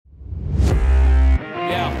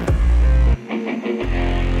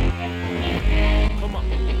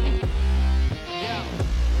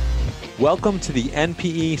Welcome to the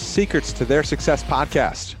NPE Secrets to Their Success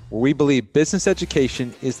podcast, where we believe business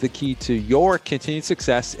education is the key to your continued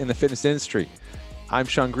success in the fitness industry. I'm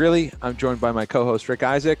Sean Greeley. I'm joined by my co-host, Rick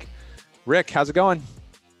Isaac. Rick, how's it going?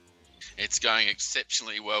 It's going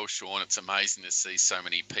exceptionally well, Sean. It's amazing to see so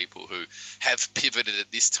many people who have pivoted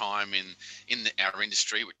at this time in our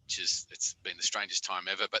industry, it's been the strangest time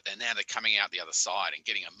ever, but they're coming out the other side and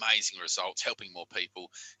getting amazing results, helping more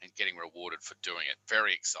people and getting rewarded for doing it.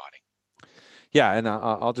 Very exciting. Yeah, and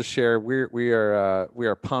I'll just share. We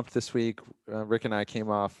are pumped this week. Rick and I came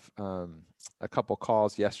off a couple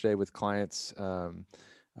calls yesterday with clients in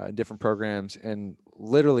different programs, and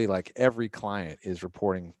literally like every client is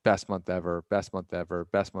reporting best month ever, best month ever,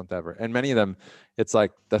 best month ever, and many of them it's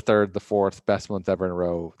like the third, the fourth best month ever in a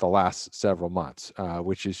row the last several months,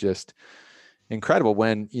 which is just incredible.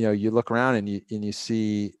 When you look around and you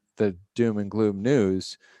see the doom and gloom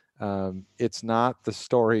news. It's not the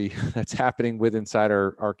story that's happening inside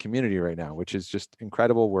our community right now, which is just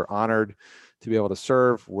incredible. We're honored to be able to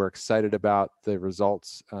serve. We're excited about the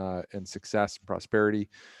results and success and prosperity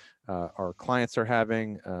our clients are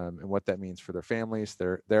having, and what that means for their families,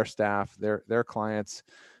 their staff, their clients,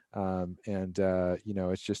 and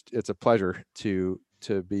it's a pleasure to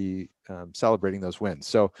be celebrating those wins.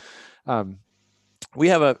 So we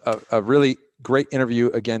have a really great interview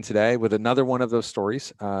again today with another one of those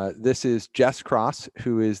stories. This is Jess Cross,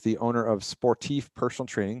 who is the owner of Sportif Personal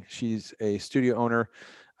Training. She's a studio owner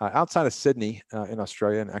outside of Sydney in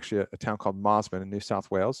Australia, and actually a town called Mosman in New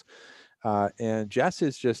South Wales. And Jess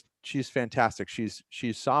is she's fantastic. She's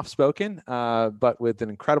soft-spoken, but with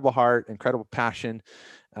an incredible heart, incredible passion,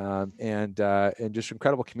 and just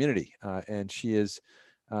incredible community. And she is,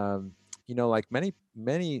 like many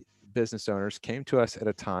business owners, came to us at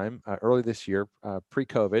a time early this year,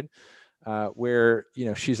 pre-COVID, where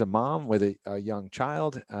she's a mom with a young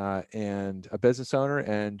child and a business owner,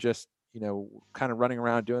 and just kind of running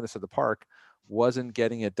around doing this at the park wasn't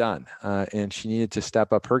getting it done, and she needed to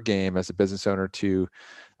step up her game as a business owner to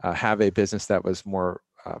have a business that was more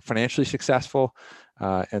financially successful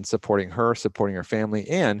and supporting her family,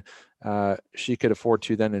 and she could afford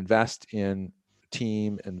to then invest in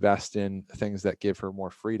invest in things that give her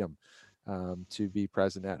more freedom to be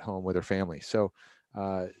present at home with her family. So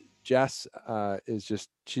Jess is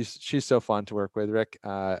she's so fun to work with. Rick,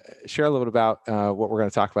 share a little bit about what we're going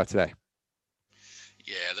to talk about today.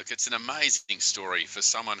 Yeah, look, it's an amazing story for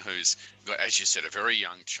someone who's got, as you said, a very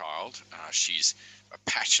young child. She's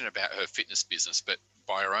passionate about her fitness business, but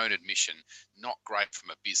by her own admission, not great from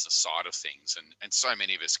a business side of things. And so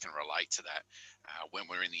many of us can relate to that when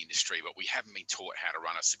we're in the industry, but we haven't been taught how to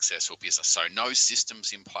run a successful business. So no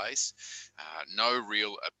systems in place, no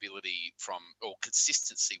real ability or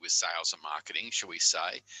consistency with sales and marketing, shall we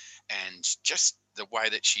say, and just the way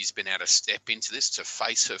that she's been able to step into this to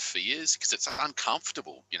face her fears, because it's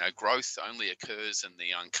uncomfortable. Growth only occurs in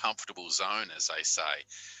the uncomfortable zone, as they say.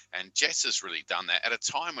 And Jess has really done that at a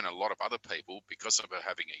time when a lot of other people, because of her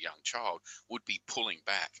having a young child, would be pulling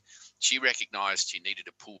back. She recognized she needed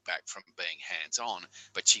to pull back from being hands-on,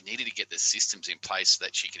 but she needed to get the systems in place so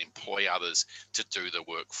that she can employ others to do the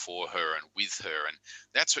work for her and with her. And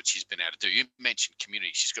that's what she's been able to do. You mentioned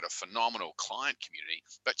community. She's got a phenomenal client community,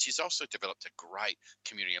 but she's also developed a great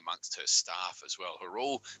community amongst her staff as well, who are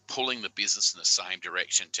all pulling the business in the same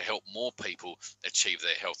direction to help more people achieve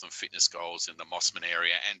their health and fitness goals in the Mosman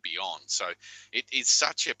area and beyond. So it is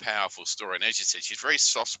such a powerful story. And as you said, she's very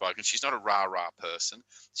soft-spoken. She's not a rah-rah person.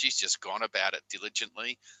 She's just gone about it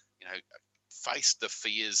diligently, faced the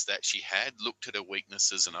fears that she had, looked at her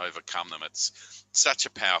weaknesses and overcome them. It's such a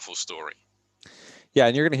powerful story. Yeah,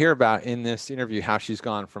 and you're going to hear about in this interview how she's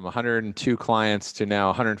gone from 102 clients to now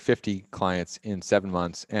 150 clients in 7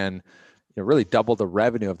 months, and really doubled the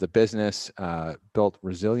revenue of the business, built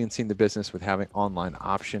resiliency in the business with having online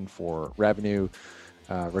option for revenue,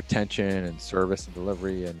 retention and service and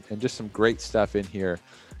delivery, and just some great stuff in here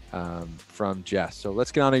from Jess. So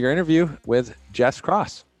let's get on to your interview with Jess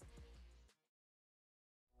Cross.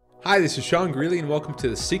 Hi, this is Sean Greeley, and welcome to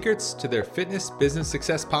the Secrets to Their Fitness Business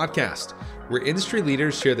Success podcast, where industry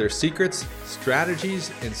leaders share their secrets,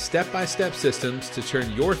 strategies, and step-by-step systems to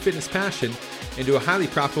turn your fitness passion into a highly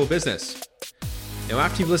profitable business. Now,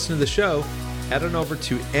 after you've listened to the show, head on over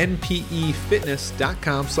to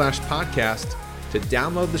npefitness.com/podcast to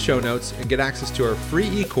download the show notes and get access to our free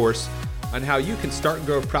e-course on how you can start and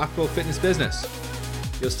grow a profitable fitness business.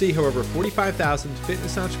 You'll see how over 45,000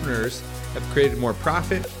 fitness entrepreneurs have created more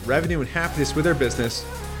profit, revenue, and happiness with their business,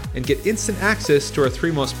 and get instant access to our 3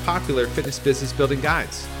 most popular fitness business building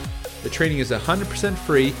guides. The training is 100%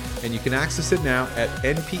 free, and you can access it now at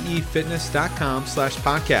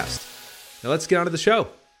npefitness.com/podcast. Now let's get on to the show.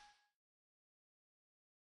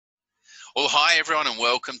 Well, hi everyone, and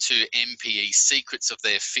welcome to MPE Secrets of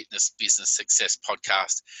Their Fitness Business Success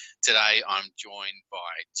podcast. Today I'm joined by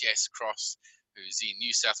Jess Cross, who's in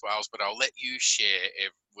New South Wales, but I'll let you share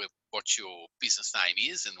with what your business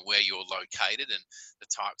name is and where you're located and the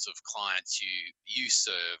types of clients you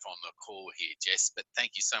serve on the call here, Jess. But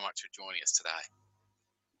thank you so much for joining us today.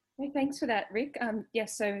 Hey, thanks for that, Rick.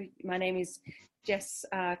 So my name is Jess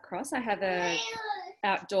Cross. I have a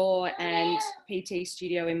outdoor and PT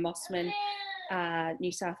studio in Mossman,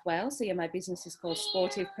 New South Wales. So my business is called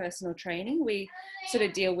Sportive Personal Training. We sort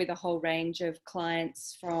of deal with a whole range of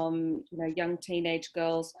clients from, young teenage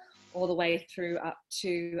girls all the way through up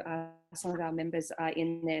to some of our members are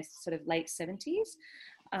in their sort of late 70s.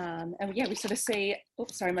 We sort of see,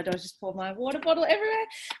 oops, sorry, my daughter just poured my water bottle everywhere.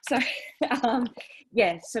 So,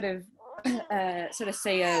 sort of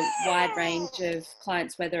see a wide range of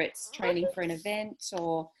clients, whether it's training for an event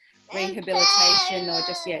or rehabilitation or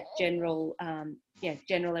just,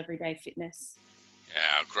 general everyday fitness.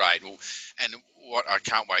 Yeah, great. Well, and what I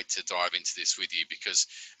can't wait to dive into this with you because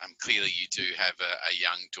clearly you do have a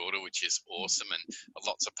young daughter, which is awesome. And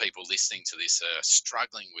lots of people listening to this are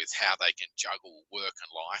struggling with how they can juggle work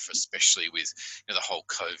and life, especially with the whole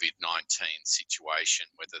COVID-19 situation,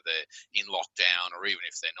 whether they're in lockdown or even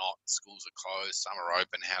if they're not, schools are closed, some are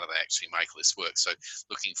open. How do they actually make this work? So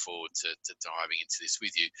looking forward to diving into this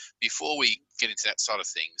with you. Before we get into that side of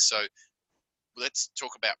things, so let's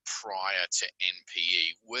talk about prior to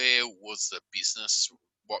NPE. Where was the business?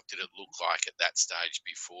 What did it look like at that stage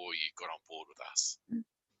before you got on board with us?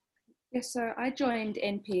 Yeah, so I joined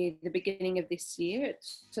NPE at the beginning of this year.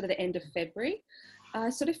 It's sort of the end of February. I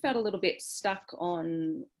sort of felt a little bit stuck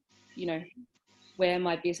on, where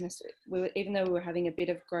my business, even though we were having a bit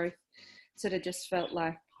of growth, sort of just felt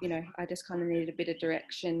like, I just kind of needed a bit of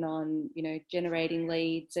direction on, generating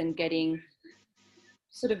leads and getting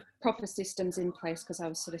sort of proper systems in place because I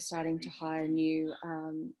was sort of starting to hire new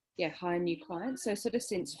clients. So sort of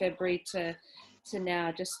since February to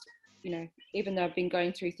now, just, even though I've been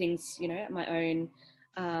going through things, at my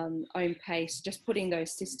own pace, just putting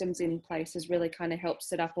those systems in place has really kind of helped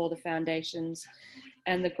set up all the foundations,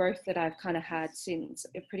 and the growth that I've kind of had since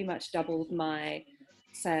it pretty much doubled my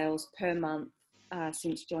sales per month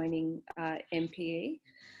since joining MPE.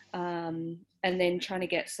 And then trying to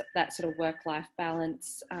get that sort of work-life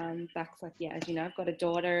balance back. Like, as you know, I've got a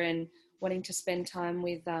daughter and wanting to spend time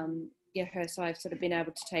with her. So I've sort of been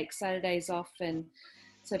able to take Saturdays off and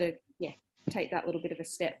sort of, take that little bit of a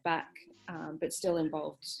step back, but still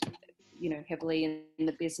involved, heavily in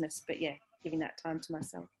the business, but giving that time to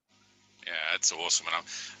myself. Yeah, that's awesome. And I'm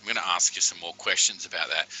going to ask you some more questions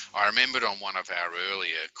about that. I remembered on one of our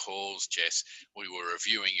earlier calls, Jess, we were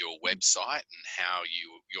reviewing your website and how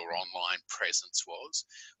your online presence was.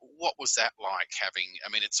 What was that like having,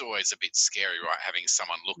 it's always a bit scary, right? Having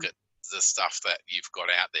someone look at the stuff that you've got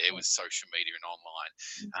out there with social media and online.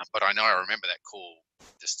 But I remember that call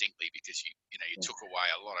distinctly because you took away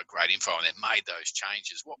a lot of great info and then made those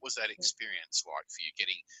changes. What was that experience like for you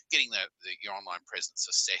getting your online presence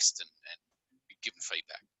assessed and given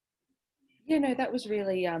feedback? That was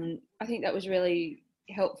really I think that was really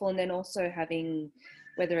helpful. And then also having,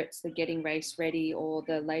 whether it's the getting race ready or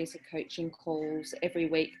the laser coaching calls every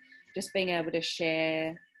week, just being able to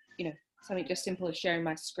share, something just simple as sharing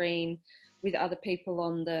my screen with other people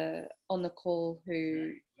on the call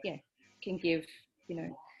who can give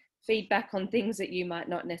feedback on things that you might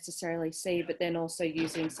not necessarily see, but then also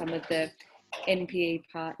using some of the NPE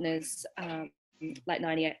partners like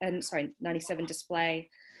 97 Display,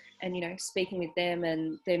 and speaking with them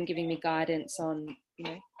and them giving me guidance on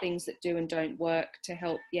things that do and don't work to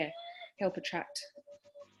help attract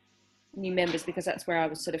new members, because that's where I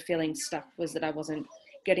was sort of feeling stuck, was that I wasn't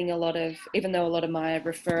getting a lot of, even though a lot of my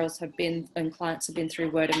referrals have been and clients have been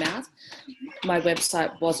through word of mouth, my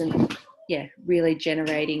website wasn't really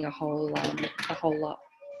generating a whole lot.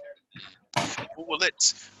 Well,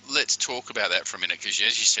 let's talk about that for a minute, because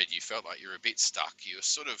as you said, you felt like you were a bit stuck. You were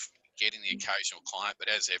sort of getting the occasional client, but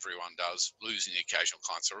as everyone does, losing the occasional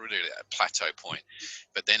clients are really at a plateau point.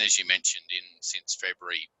 But then, as you mentioned, since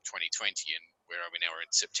February 2020, and where are we now? We're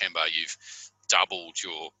in September. You've doubled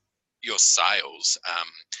your sales,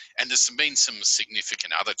 and there's been some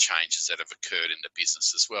significant other changes that have occurred in the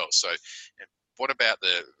business as well. So what about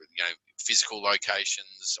the physical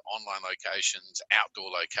locations, online locations, outdoor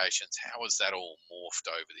locations? How has that all morphed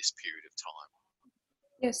over this period of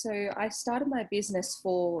time? So I started my business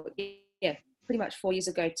for pretty much 4 years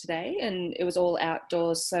ago today, and it was all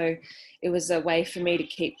outdoors. So it was a way for me to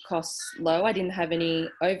keep costs low. I didn't have any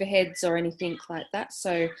overheads or anything like that.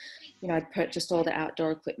 So, I'd purchased all the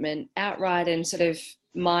outdoor equipment outright, and sort of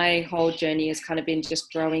my whole journey has kind of been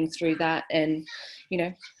just growing through that and,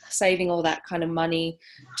 saving all that kind of money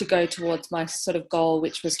to go towards my sort of goal,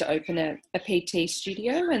 which was to open a PT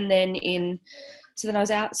studio. And then so then I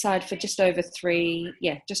was outside for just over 3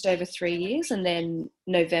 years. And then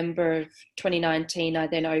November of 2019, I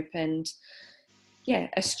then opened,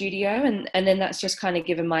 a studio. And then that's just kind of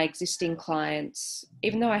given my existing clients,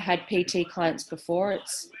 even though I had PT clients before,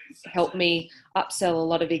 it's helped me upsell a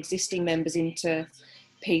lot of existing members into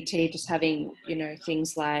PT, just having,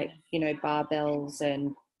 things like, barbells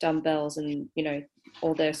and dumbbells and,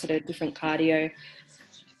 all the sort of different cardio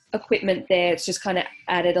equipment there. It's just kind of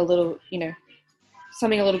added a little,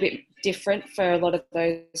 something a little bit different for a lot of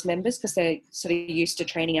those members, because they're sort of used to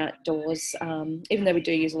training outdoors. Even though we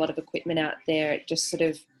do use a lot of equipment out there, it just sort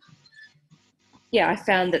of, I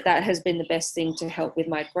found that has been the best thing to help with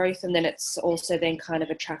my growth. And then it's also then kind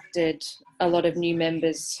of attracted a lot of new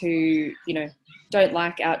members who, don't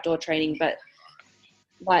like outdoor training, but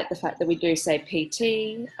like the fact that we do say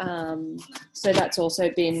PT. So that's also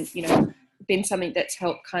been, been something that's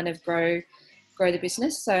helped kind of grow the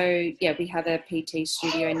business. So we have a PT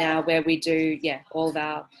studio now where we do all of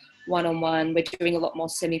our one-on-one. We're doing a lot more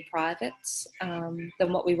semi-privates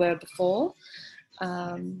than what we were before.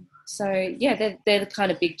 So they're the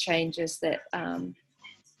kind of big changes that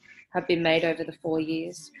have been made over the 4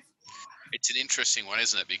 years. It's an interesting one,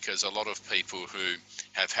 isn't it? Because a lot of people who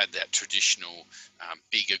have had that traditional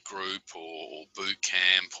bigger group or boot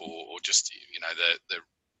camp or just, the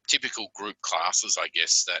typical group classes, I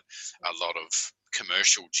guess, that a lot of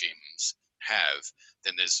commercial gyms have,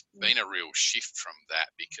 then there's been a real shift from that,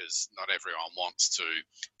 because not everyone wants to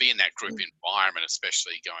be in that group environment,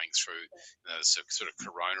 especially going through the sort of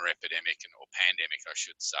corona epidemic or pandemic, I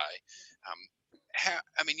should say.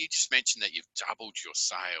 You just mentioned that you've doubled your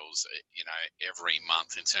sales, every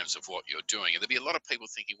month in terms of what you're doing. And there'll be a lot of people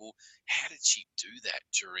thinking, well, how did she do that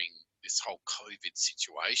during this whole COVID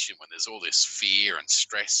situation when there's all this fear and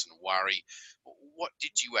stress and worry? What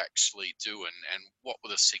did you actually do, and what were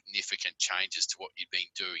the significant changes to what you'd been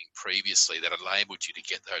doing previously that enabled you to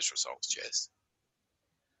get those results, Jess?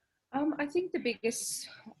 I think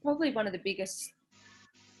probably one of the biggest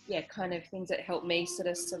kind of things that helped me sort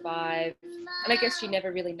of survive, and I guess you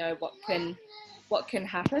never really know what can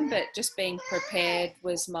happen, but just being prepared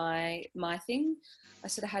was my thing. I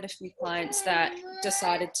sort of had a few clients that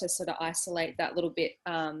decided to sort of isolate that little bit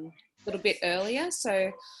earlier,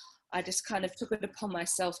 so I just kind of took it upon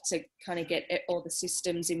myself to kind of get all the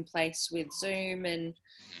systems in place with Zoom, and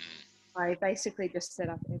I basically just set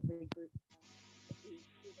up every group.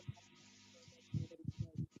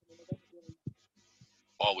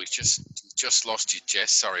 Oh, we've just lost you,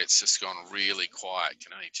 Jess. Sorry, it's just gone really quiet.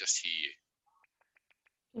 Can I just hear you?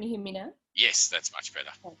 Can you hear me now? Yes, that's much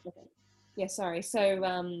better. Okay. Yeah, sorry. So,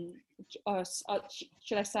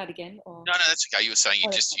 should I start again? Or? No, that's okay. You were saying you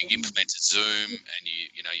implemented Zoom, and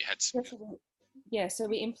you had some. So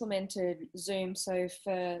we implemented Zoom. So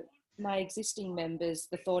for my existing members,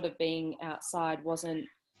 the thought of being outside wasn't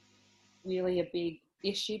really a big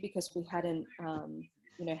issue, because we hadn't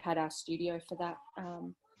had our studio for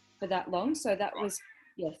that long. So that was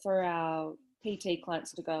for our PT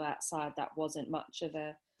clients to go outside, that wasn't much of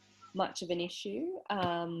an issue.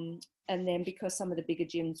 And then because some of the bigger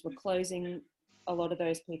gyms were closing, a lot of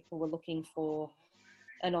those people were looking for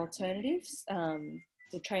an alternative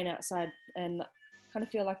to train outside. And I kind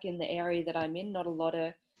of feel like in the area that I'm in, not a lot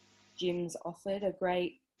of gyms offered a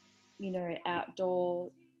great,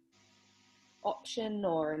 outdoor option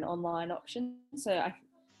or an online option. So I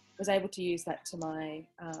was able to use that to my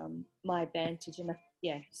advantage. And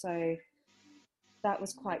so that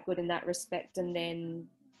was quite good in that respect. And then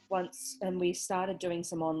we started doing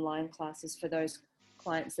some online classes for those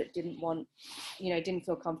clients that didn't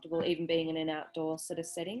feel comfortable even being in an outdoor sort of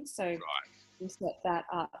setting. So we set that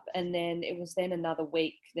up, and then it was then another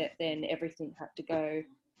week that then everything had to go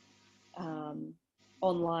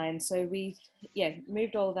online. So we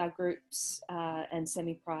moved all of our groups and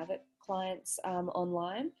semi-private clients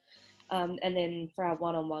online. And then for our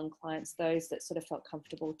one-on-one clients, those that sort of felt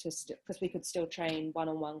comfortable because we could still train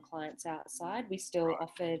one-on-one clients outside, we still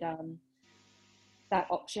offered that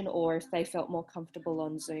option. Or if they felt more comfortable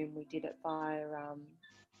on Zoom, we did it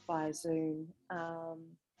via Zoom.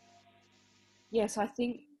 So I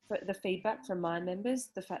think for the feedback from my members,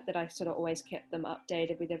 the fact that I sort of always kept them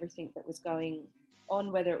updated with everything that was going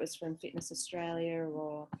on, whether it was from Fitness Australia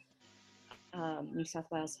or New South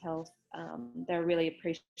Wales Health. They're really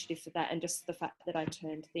appreciative for that, and just the fact that I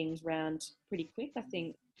turned things around pretty quick. I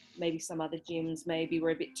think maybe some other gyms maybe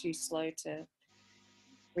were a bit too slow to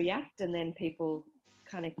react, and then people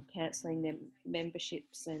kind of cancelling their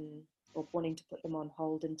memberships or wanting to put them on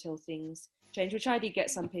hold until things change, which I did get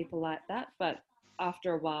some people like that, but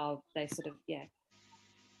after a while they sort of,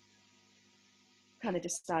 kind of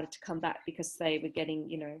just started to come back because they were getting,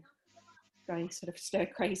 going sort of stir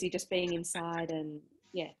crazy just being inside and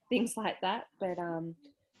things like that. But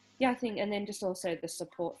I think, and then just also the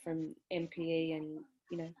support from MPE and,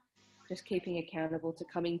 just keeping accountable to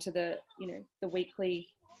coming to the, the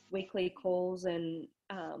weekly calls and,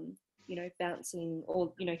 bouncing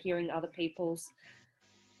or, hearing other people's,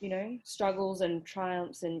 struggles and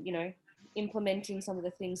triumphs and, implementing some of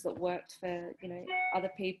the things that worked for,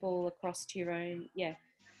 other people across to your own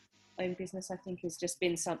business, I think has just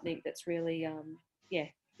been something that's really,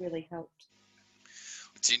 really helped.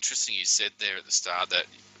 It's interesting you said there at the start that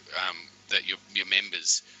that your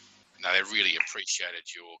members, they really appreciated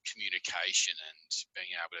your communication and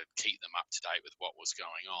being able to keep them up to date with what was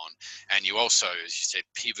going on. And you also, as you said,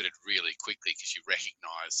 pivoted really quickly because you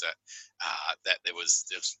recognised that that there was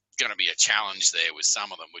going to be a challenge there with some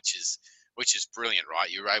of them, which is brilliant, right?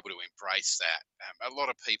 You were able to embrace that. A lot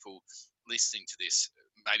of people listening to this,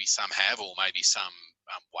 maybe some have, or maybe some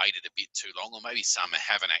waited a bit too long, or maybe some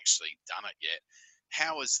haven't actually done it yet.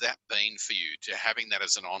 How has that been for you, to having that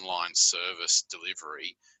as an online service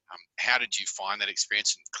delivery? How did you find that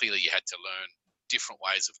experience? And clearly you had to learn different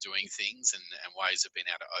ways of doing things and ways of being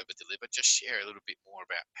able to over-deliver. Just share a little bit more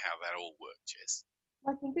about how that all worked, Jess.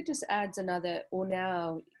 I think it just adds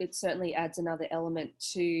now it certainly adds another element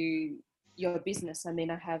to your business. I mean,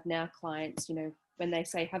 I have now clients, when they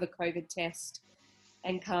say have a COVID test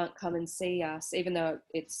and can't come and see us, even though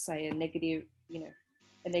it's, say, a negative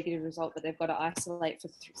result, but they've got to isolate for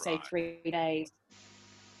say 3 days,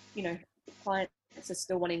 clients are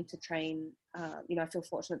still wanting to train. I feel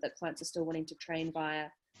fortunate that clients are still wanting to train via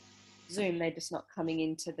Zoom. They're just not coming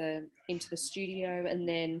into the studio. And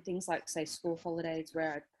then things like, say, school holidays,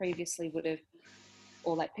 where I previously would have,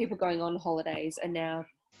 or like people going on holidays, are now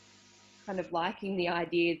kind of liking the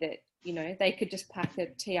idea that, they could just pack a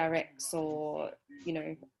TRX or,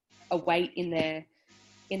 a weight in their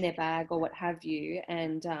bag or what have you.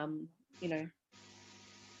 And,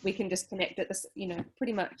 we can just connect at this,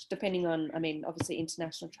 pretty much depending on, I mean, obviously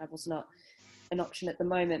international travel's not an option at the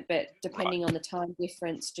moment, but depending on the time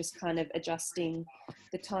difference, just kind of adjusting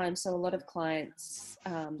the time. So a lot of clients,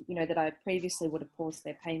 that I previously would have paused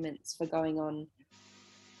their payments for going on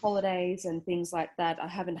holidays and things like that, I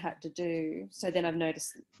haven't had to do. So then I've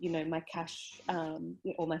noticed, my cash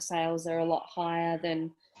or my sales are a lot higher than,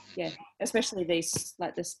 especially this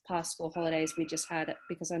past school holidays we just had,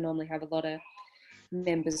 because I normally have a lot of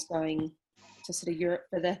members going to sort of Europe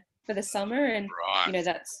for the summer, and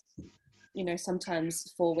that's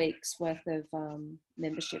sometimes 4 weeks worth of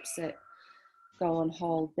memberships that go on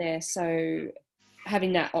hold there. So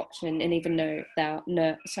having that option, and even now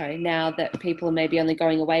that people are maybe only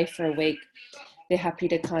going away for a week, they're happy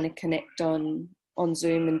to kind of connect on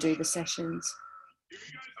Zoom and do the sessions.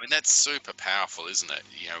 I mean, that's super powerful, isn't it?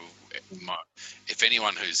 If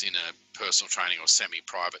anyone who's in a personal training or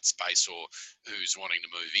semi-private space, or who's wanting to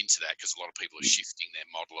move into that, because a lot of people are shifting their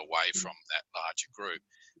model away from that larger group.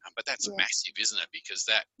 But that's massive, isn't it? Because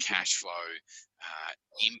that cash flow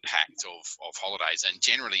impact of holidays, and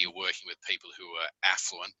generally you're working with people who are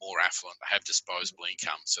more affluent, have disposable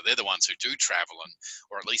income. So they're the ones who do travel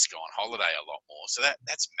or at least go on holiday a lot more. So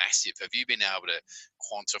that's massive. Have you been able to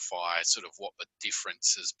quantify sort of what the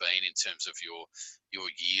difference has been in terms of your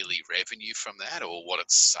yearly revenue from that, or what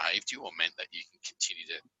it's saved you or meant that you can continue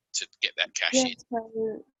to get that cash in?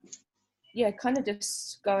 So, kind of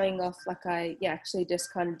just going off, I actually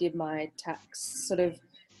just kind of did my tax sort of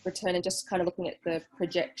return and just kind of looking at the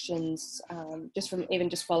projections,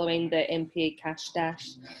 just following the MPE Cash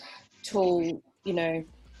Dash tool,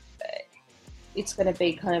 it's going to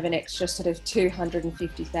be kind of an extra sort of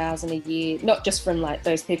 250,000 a year, not just from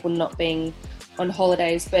those people not being on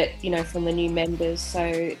holidays, but, from the new members.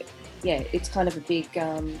 So it's kind of a big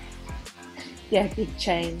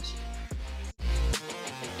change.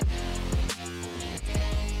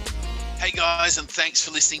 Hey guys, and thanks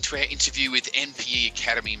for listening to our interview with MPE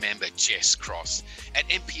Academy member Jess Cross. At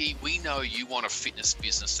MPE, we know you want a fitness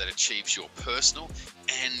business that achieves your personal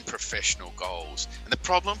and professional goals. And the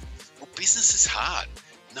problem? Well, business is hard.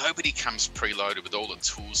 Nobody comes preloaded with all the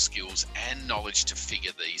tools, skills, and knowledge to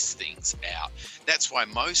figure these things out. That's why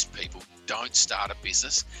most people don't start a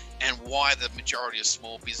business, and why the majority of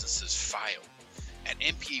small businesses fail. At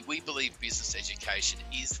NPE, we believe business education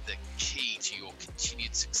is the key to your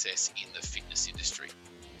continued success in the fitness industry.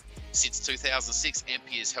 Since 2006,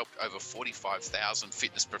 NPE has helped over 45,000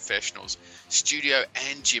 fitness professionals, studio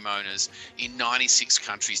and gym owners in 96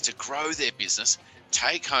 countries to grow their business,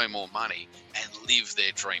 take home more money, and live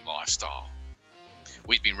their dream lifestyle.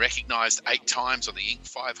 We've been recognised 8 times on the Inc.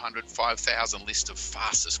 500 5000 list of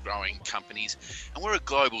fastest growing companies, and we're a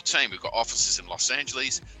global team. We've got offices in Los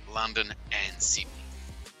Angeles, London, and Sydney.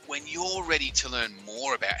 When you're ready to learn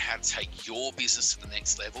more about how to take your business to the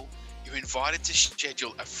next level, you're invited to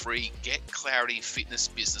schedule a free Get Clarity Fitness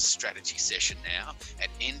Business Strategy session now at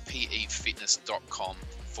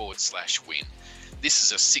npefitness.com/win. This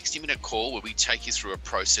is a 60-minute call where we take you through a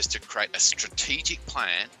process to create a strategic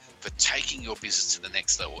plan for taking your business to the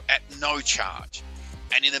next level at no charge.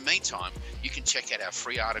 And in the meantime, you can check out our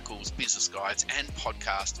free articles, business guides, and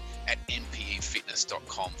podcast at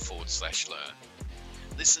npefitness.com/learn.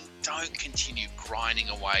 Listen, don't continue grinding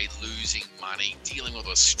away, losing money, dealing with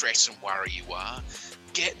the stress and worry you are.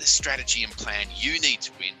 Get the strategy and plan you need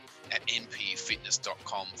to win at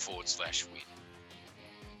npefitness.com/win.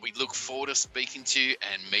 We look forward to speaking to you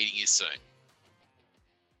and meeting you soon.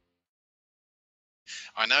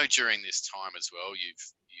 I know during this time as well,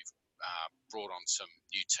 you've brought on some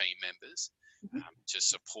new team members to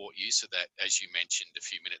support you, so that, as you mentioned a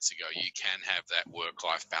few minutes ago, you can have that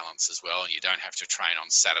work-life balance as well, and you don't have to train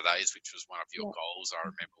on Saturdays, which was one of your goals, I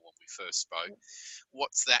remember when we first spoke.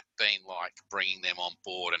 What's that been like, bringing them on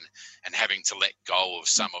board and having to let go of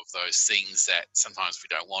some of those things that sometimes we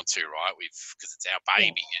don't want to, right? Because it's our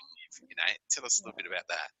baby, and tell us a little bit about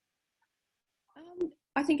that.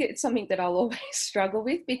 I think it's something that I'll always struggle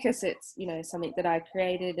with, because it's, something that I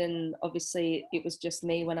created, and obviously it was just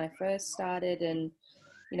me when I first started, and,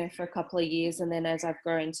 for a couple of years. And then as I've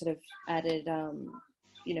grown, sort of added, 2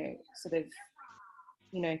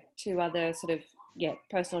 other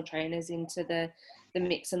personal trainers into the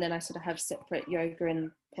mix. And then I sort of have separate yoga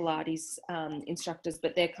and Pilates instructors,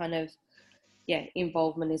 but their kind of,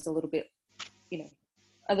 involvement is a little bit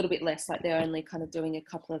less, like they're only kind of doing a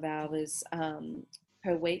couple of hours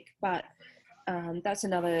per week. But that's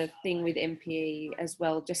another thing with NPE as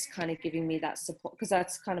well, just kind of giving me that support, because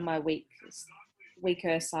that's kind of my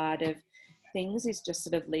weaker side of things, is just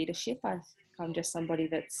sort of leadership. I'm just somebody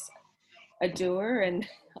that's a doer, and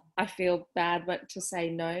I feel bad to say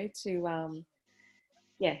no to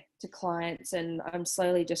clients. And I'm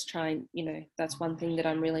slowly just trying, that's one thing that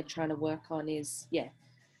I'm really trying to work on, is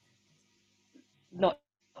not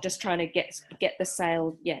just trying to get the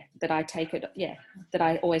sale, that I take it, that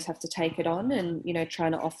I always have to take it on, and,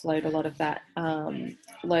 trying to offload a lot of that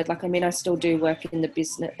load. Like, I still do work in the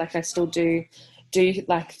business, like I still do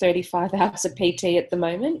like 35 hours of PT at the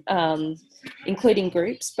moment, including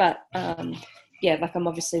groups. But like, I'm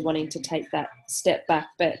obviously wanting to take that step back,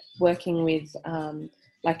 but working with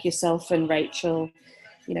like yourself and Rachel,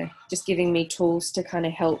 just giving me tools to kind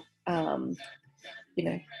of help,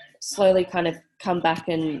 slowly kind of come back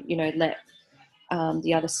and, let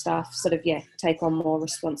the other staff sort of, take on more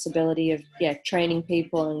responsibility of, training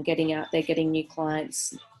people and getting out there, getting new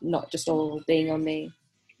clients, not just all being on me.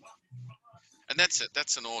 And that's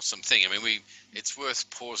an awesome thing. It's worth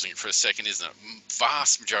pausing for a second, isn't it?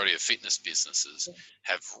 Vast majority of fitness businesses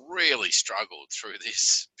have really struggled through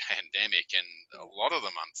this pandemic, and a lot of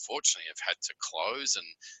them, unfortunately, have had to close and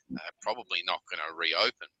probably not going to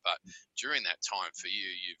reopen. But during that time for you,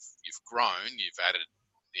 you've grown, you've added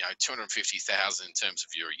 250,000 in terms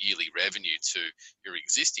of your yearly revenue to your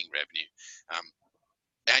existing revenue.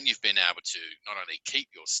 And you've been able to not only keep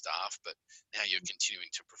your staff, but now you're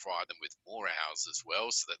continuing to provide them with more hours as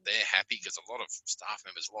well, so that they're happy, because a lot of staff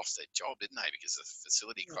members lost their job, didn't they? Because the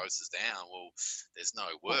facility closes down. Well, there's no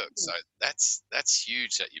work. So that's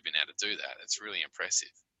huge that you've been able to do that. It's really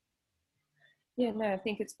impressive. Yeah, no, I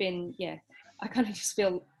think it's been, I kind of just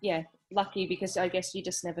feel, lucky, because I guess you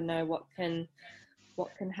just never know what can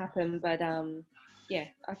happen. But I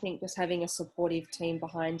think just having a supportive team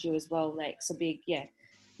behind you as well makes a big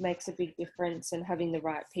difference, and having the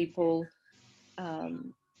right people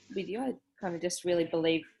with you. I kind of just really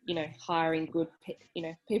believe, hiring good,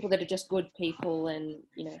 people that are just good people, and,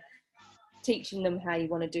 teaching them how you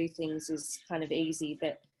want to do things is kind of easy,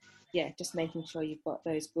 but just making sure you've got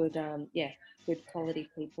those good, good quality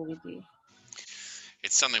people with you.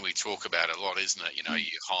 It's something we talk about a lot, isn't it? You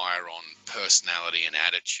hire on personality and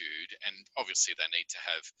attitude, and obviously they need to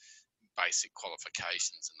have basic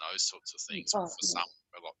qualifications and those sorts of things. For some,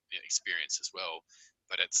 a lot experience as well,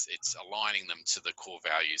 but it's aligning them to the core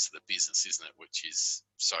values of the business, isn't it? Which is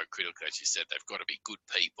so critical. As you said, they've got to be good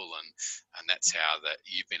people, and that's how that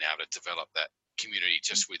you've been able to develop that community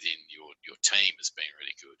just within your team has been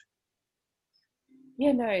really good.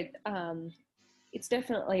 Yeah, no, it's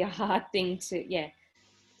definitely a hard thing to,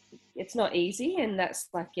 it's not easy. And that's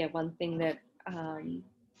like, one thing that,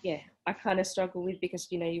 I kind of struggle with, because,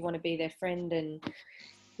 you want to be their friend and,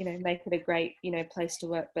 make it a great, place to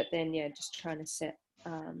work. But then, just trying to set,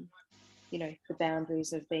 the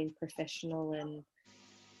boundaries of being professional and,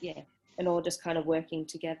 and all just kind of working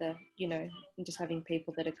together, and just having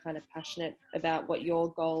people that are kind of passionate about what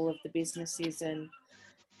your goal of the business is, and,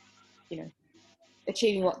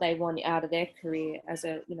 achieving what they want out of their career as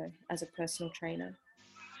a personal trainer.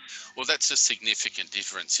 Well, that's a significant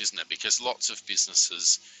difference, isn't it? Because lots of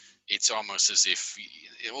businesses, it's almost as if,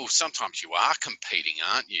 well, sometimes you are competing,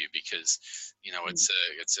 aren't you? Because,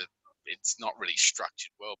 it's not really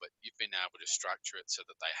structured well, but you've been able to structure it so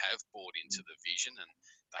that they have bought into the vision and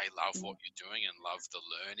they love what you're doing and love the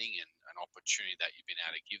learning and an opportunity that you've been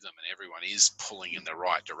able to give them, and everyone is pulling in the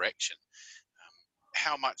right direction.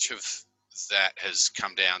 How much of that has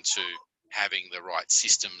come down to having the right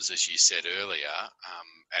systems, as you said earlier,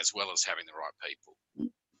 as well as having the right people?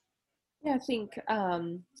 Yeah, I think,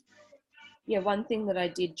 one thing that I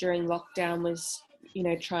did during lockdown was,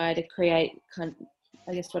 try to create kind of,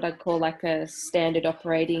 I guess, what I'd call like a standard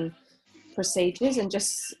operating procedures, and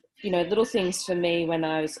just, little things for me when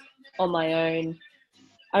I was on my own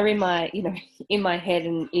are in my head,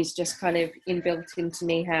 and is just kind of inbuilt into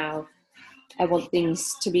me how I want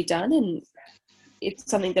things to be done. And it's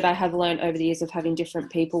something that I have learned over the years of having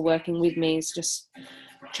different people working with me, is just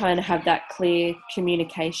trying to have that clear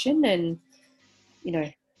communication. And,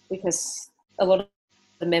 because a lot of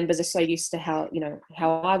the members are so used to how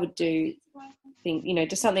I would do things,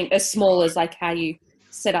 just something as small as like how you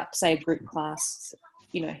set up, say, a group class,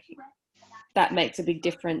 that makes a big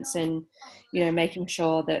difference. And, making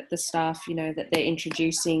sure that the staff, that they're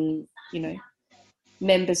introducing,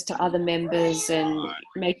 members to other members, and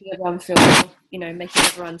making everyone feel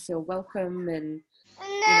welcome, and,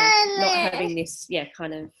 not having this,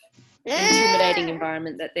 kind of intimidating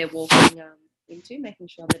environment that they're walking into, making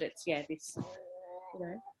sure that it's, this,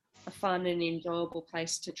 a fun and enjoyable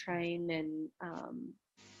place to train. And,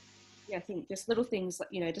 I think just little things like,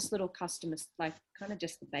 just little customers, like kind of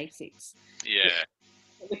just the basics. Yeah.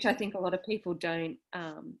 Which I think a lot of people don't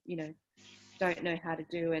know how to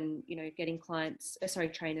do. And, getting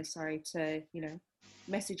trainers to,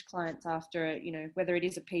 message clients after, whether it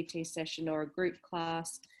is a PT session or a group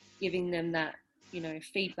class, giving them that,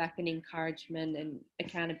 feedback and encouragement and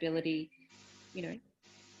accountability,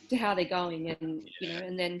 to how they're going. And,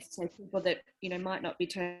 and then say people that, might not be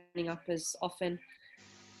turning up as often,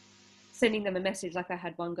 sending them a message. Like I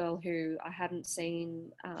had one girl who I hadn't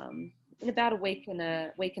seen in about a week and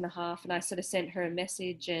a half, and I sort of sent her a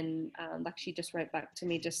message, and like she just wrote back to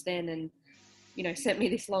me just then, and sent me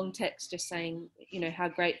this long text just saying how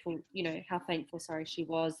grateful, how thankful, she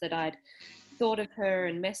was that I'd thought of her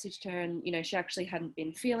and messaged her, and she actually hadn't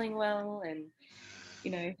been feeling well, and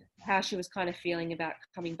how she was kind of feeling about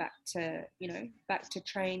coming back to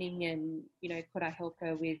training, and could I help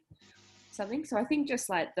her with something. So I think just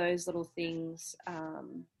like those little things,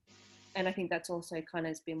 and I think that's also kind of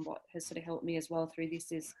has been what has sort of helped me as well through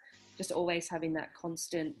this, is just always having that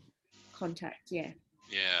constant contact,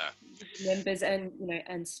 members and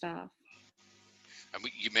and staff. And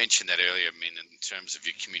you mentioned that earlier, in terms of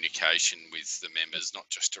your communication with the members, not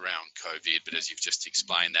just around COVID, but as you've just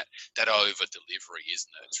explained, that over delivery,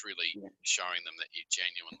 isn't it? It's really showing them that you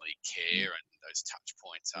genuinely care, and those touch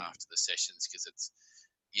points after the sessions, because it's,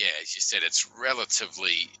 as you said, it's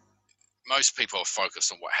relatively, most people are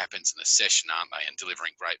focused on what happens in the session, aren't they? And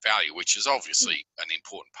delivering great value, which is obviously an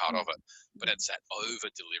important part of it, but it's that over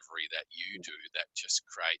delivery that you do that just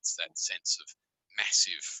creates that sense of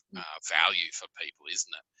massive value for people,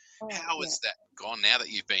 isn't it? How has that gone now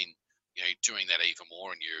that you've been doing that even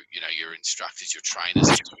more, and your instructors, your trainers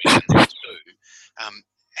are doing it too?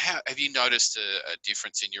 How have you noticed a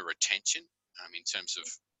difference in your retention in terms of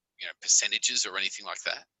percentages or anything like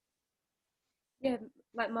that? Yeah,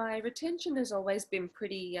 like my retention has always been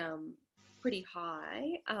pretty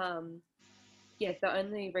high. The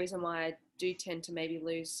only reason why I do tend to maybe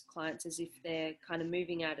lose clients is if they're kind of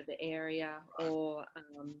moving out of the area, or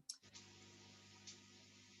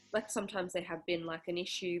like sometimes there have been like an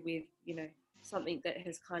issue with something that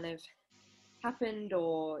has kind of happened,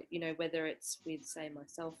 or whether it's with, say,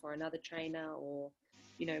 myself or another trainer, or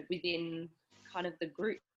within kind of the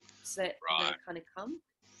groups that kind of come.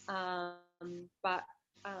 But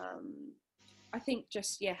I think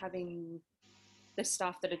just having the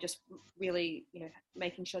staff that are just really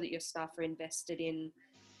making sure that your staff are invested in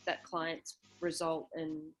that client's result,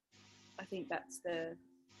 and I think that's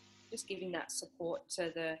just giving that support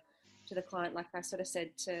to the client. Like I sort of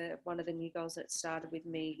said to one of the new girls that started with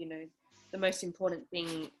me, the most important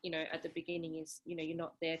thing, at the beginning is, you're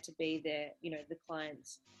not there to be there, the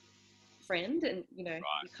client's friend, and you're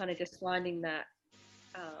kind of just finding that,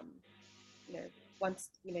 once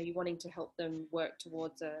you're wanting to help them work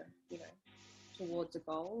towards a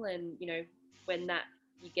goal, and when that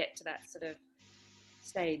you get to that sort of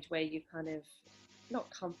stage where you kind of not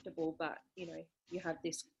comfortable, but you have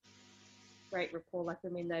this great rapport, like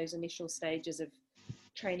I'm in those initial stages of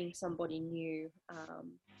training somebody new.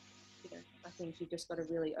 I think you've just got to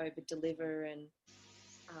really over deliver, and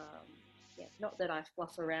not that I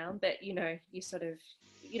fluff around, but you sort of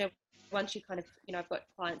once you kind of I've got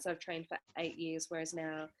clients I've trained for 8 years, whereas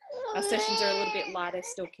now our sessions are a little bit lighter,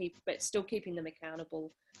 still keeping them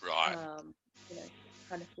accountable, Right.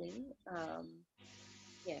 Kind of thing.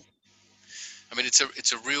 Yeah. I mean, it's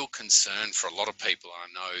a real concern for a lot of people. I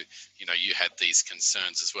know, you had these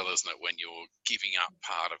concerns as well, isn't it, when you're giving up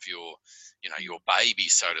part of your, your baby,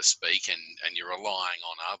 so to speak, and you're relying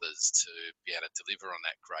on others to be able to deliver on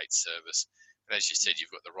that great service. But as you said,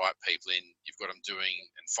 you've got the right people in, you've got them doing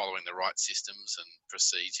and following the right systems and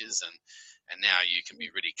procedures, and now you can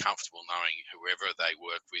be really comfortable knowing whoever they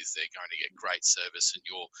work with, they're going to get great service, and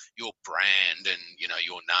your brand and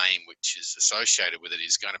your name, which is associated with it,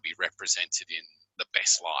 is going to be represented in the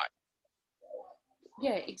best light.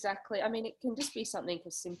 Yeah, exactly. I mean, it can just be something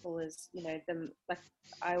as simple as like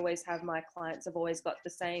I always have my clients have always got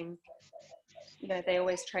the same, they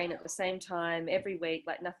always train at the same time every week,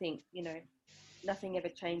 like nothing ever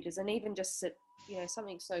changes. And even just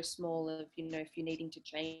something so small of if you're needing to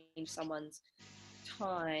change someone's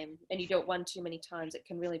time and you do it one too many times, it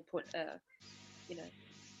can really put a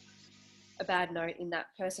bad note in that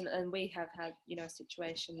person. And we have had a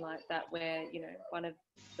situation like that where one of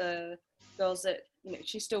the girls that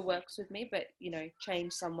she still works with me, but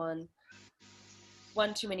changed someone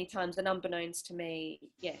one too many times, and unbeknownst to me,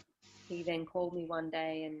 he then called me one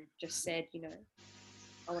day and just said,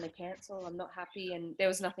 I want to cancel, I'm not happy, and there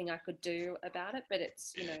was nothing I could do about it. But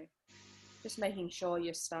it's just making sure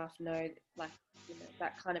your staff know, like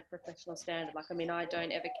that kind of professional standard. Like, I mean, I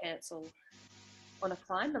don't ever cancel on a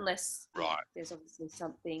client unless there's obviously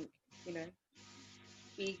something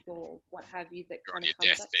big or what have you that You're on kind your of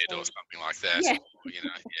comes deathbed up. or something like that. Yeah.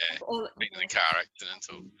 Or, been in a car accident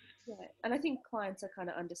or Yeah, and I think clients are kind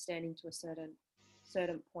of understanding to a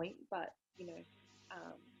certain point, but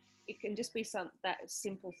it can just be that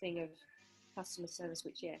simple thing of customer service,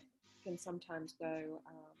 which can sometimes go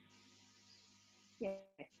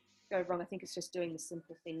wrong. I think it's just doing the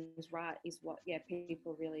simple things right is what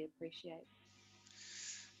people really appreciate.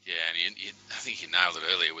 Yeah, and I think you nailed it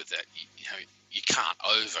earlier with that. You can't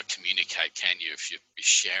over communicate, can you? If you're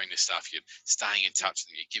sharing this stuff, you're staying in touch with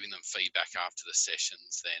them, you're giving them feedback after the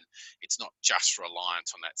sessions, then it's not just reliant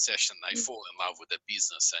on that session. They fall in love with the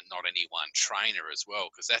business and not any one trainer as well,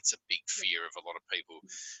 because that's a big fear of a lot of people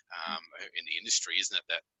in the industry, isn't it?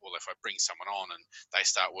 That, well, if I bring someone on and they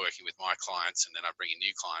start working with my clients and then I bring in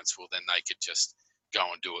new clients, well, then they could just go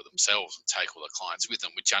and do it themselves and take all the clients with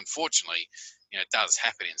them, which unfortunately does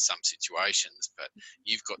happen in some situations. But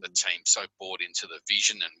you've got the team so bought into the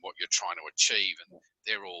vision and what you're trying to achieve, and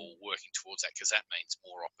they're all working towards that, because that means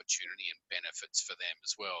more opportunity and benefits for them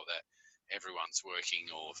as well, that everyone's working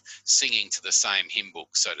or singing to the same hymn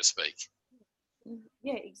book, so to speak.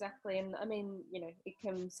 Yeah, exactly. And I mean, it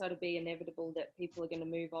can sort of be inevitable that people are going to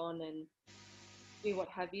move on and do what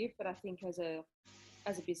have you, but I think as a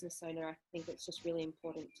business owner, I think it's just really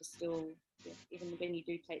important to still, even when you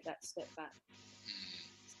do take that step back,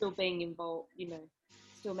 still being involved,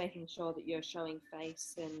 still making sure that you're showing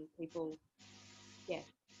face and people,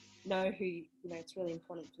 know who, it's really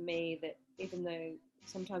important for me that even though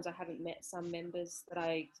sometimes I haven't met some members, that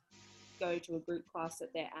I go to a group class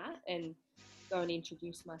that they're at and go and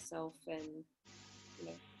introduce myself and,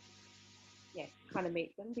 kind of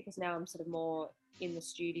meet them, because now I'm sort of more in the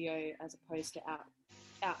studio as opposed to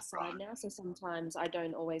outside now. So sometimes I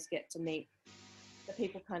don't always get to meet the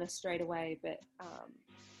people kind of straight away, but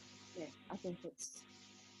I think it's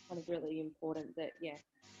kind of really important that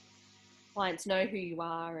clients know who you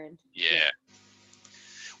are. And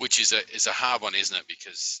which is a hard one, isn't it?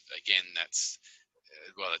 Because again, that's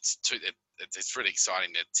it's really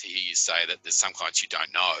exciting to hear you say that there's some clients you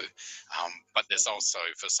don't know, but there's also,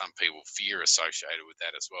 for some people, fear associated with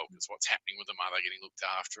that as well, because what's happening with them, are they getting looked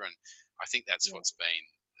after? And I think that's what's been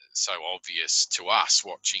so obvious to us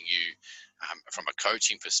watching you from a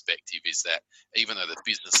coaching perspective, is that even though the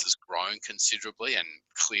business has grown considerably, and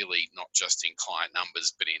clearly not just in client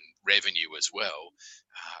numbers but in revenue as well,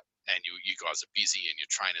 and you guys are busy and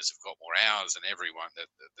your trainers have got more hours and everyone,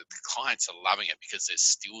 the clients are loving it because there's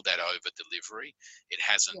still that over delivery. It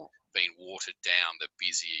hasn't been watered down the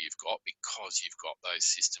busier you've got, because you've got those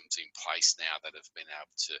systems in place now that have been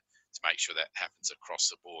able to make sure that happens across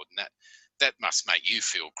the board. And that must make you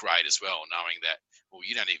feel great as well, knowing that, well,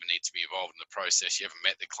 you don't even need to be involved in the process. You haven't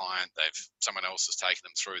met the client. Someone else has taken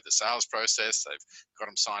them through the sales process. They've got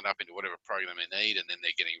them signed up into whatever program they need, and then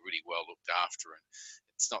they're getting really well looked after. And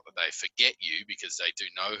it's not that they forget you, because they do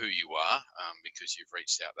know who you are, because you've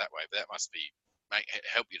reached out that way. But that must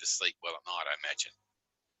help you to sleep well at night, I imagine.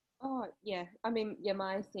 Oh, yeah. I mean, yeah,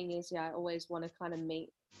 my thing is, I always want to kind of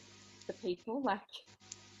meet the people. Like,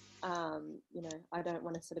 I don't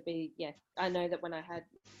want to sort of be, I know that when I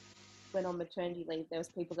went on maternity leave, there was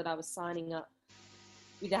people that I was signing up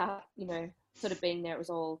without, sort of being there. It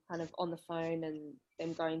was all kind of on the phone and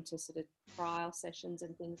them going to sort of trial sessions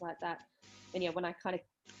and things like that. And when I kind of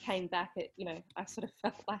came back, I sort of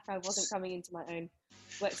felt like I wasn't coming into my own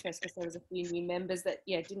workspace, because there was a few new members that,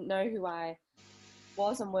 didn't know who I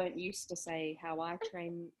was and weren't used to, say, how I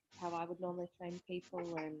would normally train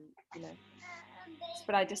people, and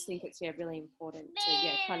but I just think it's really important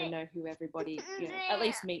to kind of know who everybody, at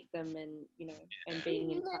least meet them, and and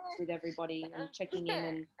being in touch with everybody and checking in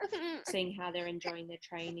and seeing how they're enjoying their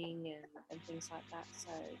training and things like that. So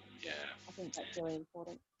I think that's really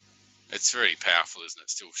important. It's very powerful, isn't it?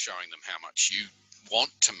 Still showing them how much you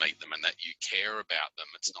want to meet them and that you care about them.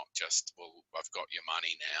 It's not just, well, I've got your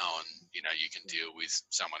money now and you can deal with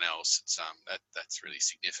someone else. It's that's really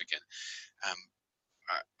significant.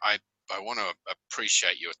 I want to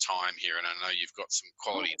appreciate your time here, and I know you've got some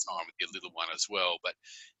quality time with your little one as well, but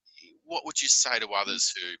what would you say to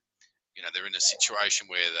others who they're in a situation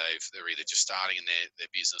where they're either just starting in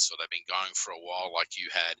their business, or they've been going for a while like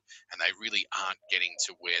you had, and they really aren't getting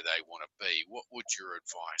to where they want to be? What would your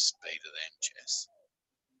advice be to them, Jess?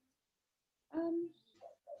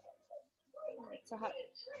 So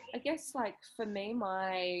I guess, like, for me,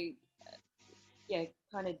 my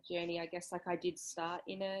kind of journey, I guess, like, I did start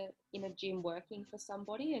in a gym working for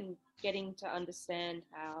somebody and getting to understand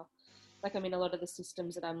how, like, I mean, a lot of the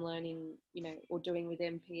systems that I'm learning, or doing with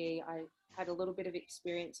MPE, I had a little bit of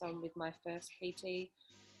experience on with my first PT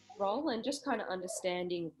role, and just kind of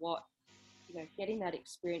understanding what, getting that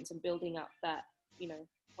experience and building up that,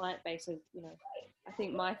 client base of, I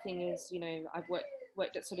think my thing is, I've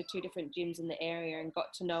worked at sort of 2 different gyms in the area and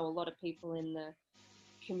got to know a lot of people in the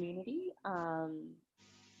community.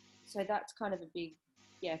 So that's kind of a big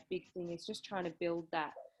thing, is just trying to build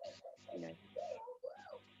that,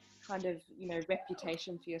 kind of,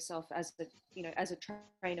 reputation for yourself as a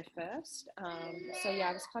trainer first. So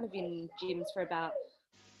I was kind of in gyms for about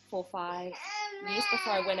 4 or 5 years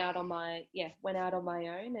before I went out on my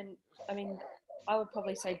own. And I mean, I would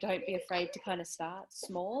probably say, don't be afraid to kind of start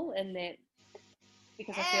small, and then,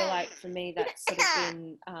 because I feel like for me that's sort of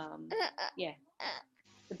been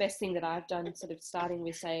the best thing that I've done, sort of starting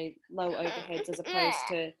with, say, low overheads, as opposed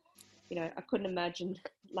to, I couldn't imagine,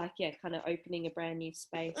 like, kind of opening a brand new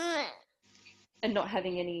space and not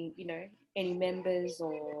having any, any members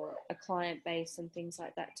or a client base and things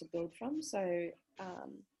like that to build from. So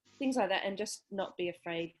things like that, and just not be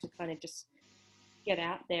afraid to kind of just get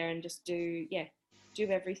out there and just do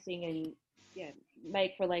everything, and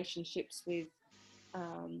make relationships with,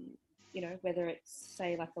 whether it's,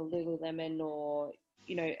 say, like a Lululemon, or,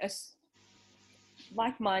 a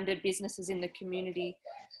like-minded businesses in the community,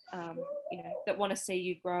 that want to see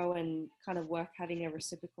you grow and kind of work, having a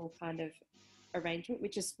reciprocal kind of arrangement,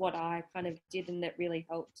 which is what I kind of did, and that really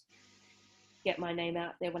helped get my name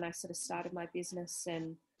out there when I sort of started my business.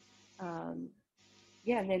 And and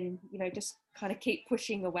then just kind of keep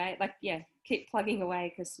pushing away, like keep plugging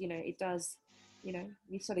away, because it does,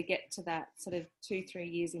 you sort of get to that sort of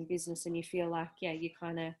 2-3 years in business, and you feel like you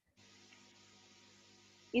kind of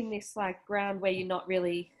in this, like, ground where you're not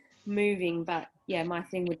really moving. But my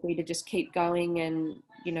thing would be to just keep going, and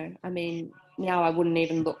I mean, now I wouldn't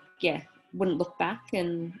even look back,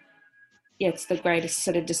 and it's the greatest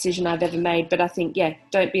sort of decision I've ever made. But I think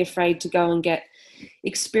don't be afraid to go and get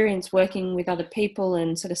experience working with other people,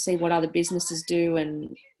 and sort of see what other businesses do,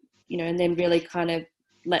 and and then really kind of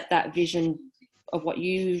let that vision of what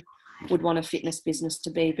you would want a fitness business to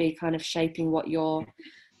be kind of shaping what your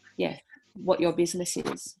business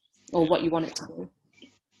is, or what you want it to be.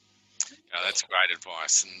 That's great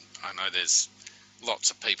advice. And I know there's lots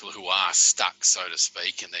of people who are stuck, so to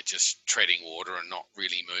speak, and they're just treading water and not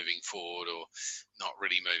really moving forward, or not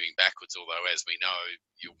really moving backwards. Although, as we know,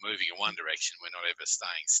 you're moving in one direction, we're not ever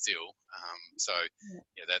staying still.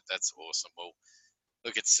 That's awesome. Well,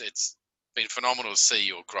 look, it's been phenomenal to see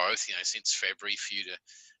your growth, since February, for you to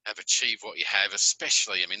have achieved what you have,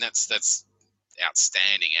 especially, I mean, that's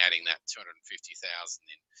outstanding, adding that 250,000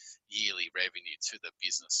 in yearly revenue to the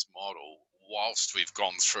business model whilst we've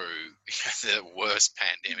gone through the worst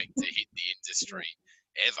pandemic to hit the industry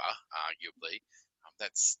ever, arguably.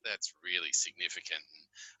 That's really significant. And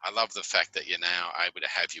I love the fact that you're now able to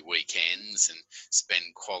have your weekends and spend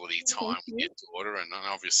quality time with your daughter, and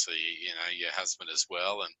obviously, your husband as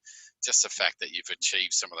well. And just the fact that you've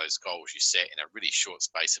achieved some of those goals you set in a really short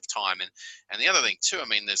space of time. And the other thing too, I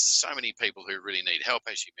mean, there's so many people who really need help,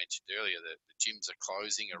 as you mentioned earlier. The gyms are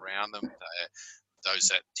closing around them. Those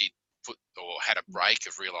that did put or had a break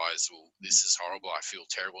have realised, well, this is horrible. I feel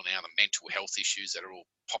terrible now. The mental health issues that are all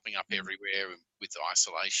popping up everywhere with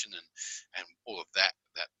isolation and all of that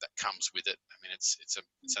comes with it. I mean, it's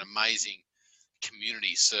an amazing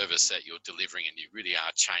community service that you're delivering, and you really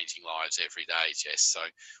are changing lives every day, Jess. So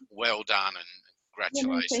well done, and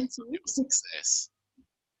congratulations on your success.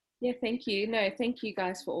 Yeah, thank you. No, thank you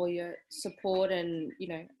guys for all your support, and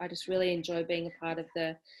I just really enjoy being a part of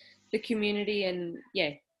the community. And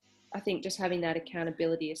yeah, I think just having that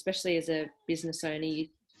accountability, especially as a business owner, you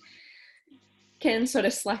can sort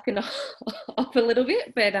of slacken off a little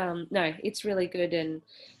bit, but no, it's really good. And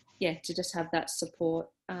yeah, to just have that support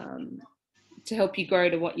to help you grow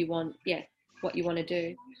to what you want to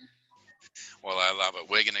do. Well, I love it.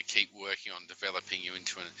 We're going to keep working on developing you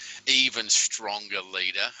into an even stronger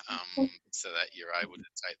leader, so that you're able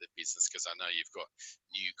to take the business, because I know you've got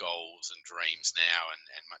new goals and dreams now,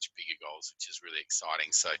 and much bigger goals, which is really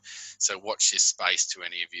exciting. So watch this space, to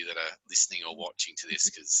any of you that are listening or watching to this,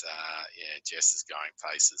 because Jess is going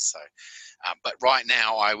places. So, but right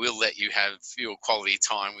now, I will let you have your quality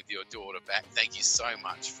time with your daughter back. Thank you so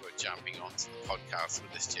much for jumping onto the podcast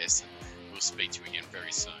with us, Jess, and we'll speak to you again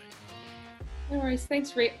very soon. No worries.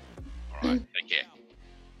 Thanks, Rick. All right. Take care.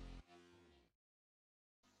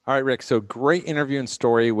 All right, Rick. So great interview and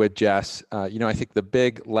story with Jess. I think the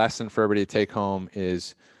big lesson for everybody to take home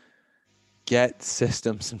is get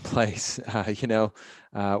systems in place.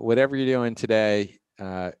 Whatever you're doing today,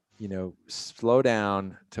 slow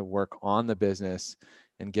down to work on the business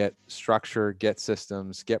and get structure, get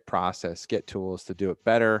systems, get process, get tools to do it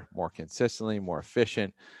better, more consistently, more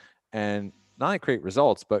efficient, and not only create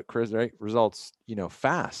results, but create results,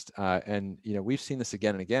 fast. And we've seen this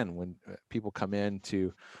again and again when people come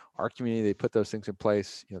into our community, they put those things in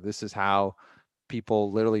place. This is how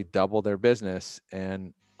people literally double their business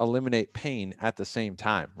and eliminate pain at the same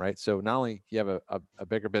time, right? So not only you have a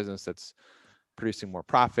bigger business that's producing more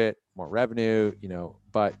profit, more revenue,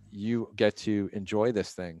 but you get to enjoy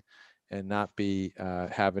this thing and not be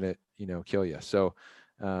having it, kill you. So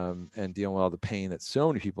and dealing with all the pain that so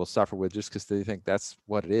many people suffer with just because they think that's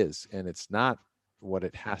what it is. And it's not what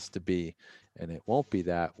it has to be. And it won't be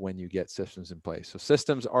that when you get systems in place. So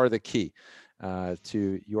systems are the key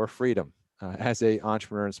to your freedom as a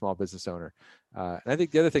entrepreneur and small business owner. And I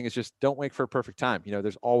think the other thing is just don't wait for a perfect time.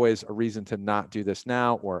 There's always a reason to not do this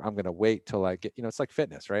now, or I'm going to wait till I get, it's like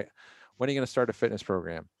fitness, right? When are you going to start a fitness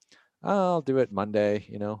program? I'll do it Monday.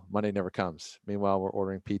 Monday never comes. Meanwhile, we're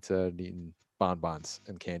ordering pizza and eating bonbons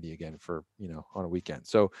and candy again for, on a weekend.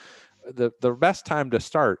 So the best time to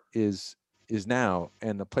start is now.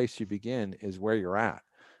 And the place you begin is where you're at.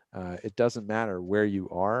 It doesn't matter where you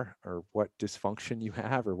are or what dysfunction you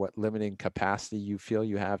have or what limiting capacity you feel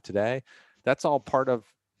you have today. That's all part of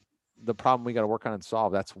the problem we got to work on and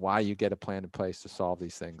solve. That's why you get a plan in place to solve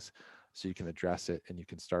these things, so you can address it and you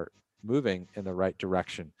can start moving in the right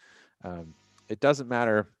direction. It doesn't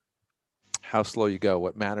matter how slow you go.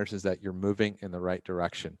 What matters is that you're moving in the right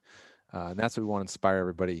direction. And that's what we want to inspire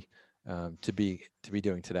everybody to be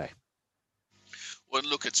doing today. Well,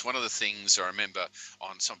 look, it's one of the things I remember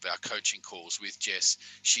on some of our coaching calls with Jess.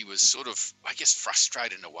 She was sort of, I guess,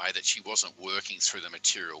 frustrated in a way that she wasn't working through the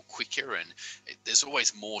material quicker. And there's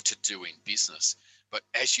always more to do in business. But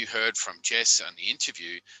as you heard from Jess on the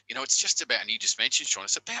interview, it's just about, and you just mentioned, Sean,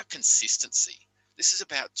 it's about consistency. This is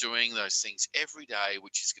about doing those things every day,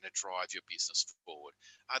 which is going to drive your business forward.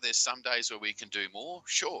 Are there some days where we can do more?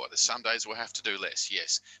 Sure. There's some days we'll have to do less.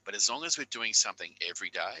 Yes. But as long as we're doing something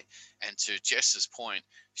every day, and to Jess's point,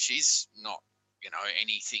 she's not,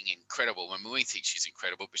 anything incredible. I mean, we think she's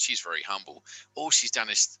incredible, but she's very humble. All she's done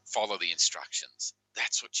is follow the instructions.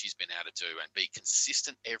 That's what she's been able to do, and be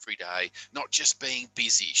consistent every day, not just being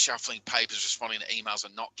busy, shuffling papers, responding to emails,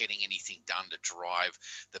 and not getting anything done to drive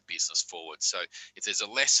the business forward. So if there's a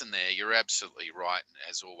lesson there, you're absolutely right. And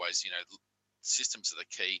as always, Systems are the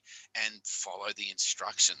key, and follow the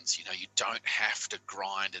instructions. You know, you don't have to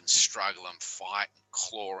grind and struggle and fight and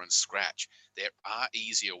claw and scratch. There are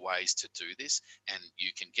easier ways to do this, and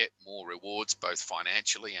you can get more rewards, both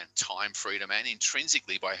financially and time freedom, and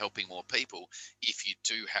intrinsically by helping more people if you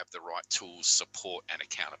do have the right tools, support, and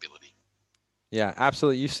accountability. Yeah,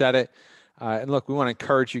 absolutely. You said it. And look, we want to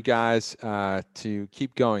encourage you guys to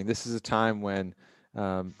keep going. This is a time when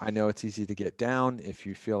I know it's easy to get down if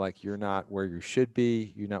you feel like you're not where you should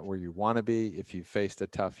be, you're not where you want to be. If you faced a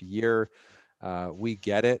tough year, we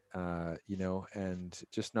get it, and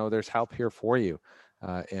just know there's help here for you.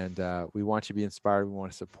 And we want you to be inspired. We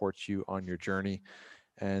want to support you on your journey.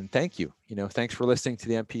 And thank you. Thanks for listening to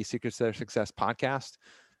the NP Secrets to Their Success podcast.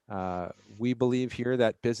 We believe here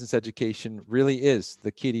that business education really is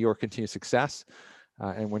the key to your continued success.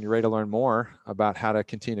 And when you're ready to learn more about how to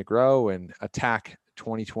continue to grow and attack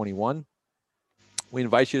 2021, we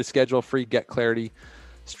invite you to schedule a free Get Clarity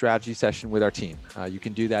strategy session with our team. You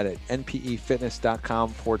can do that at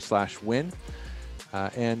npefitness.com/win.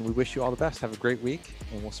 And we wish you all the best. Have a great week,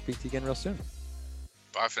 and we'll speak to you again real soon.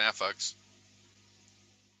 Bye for now, folks.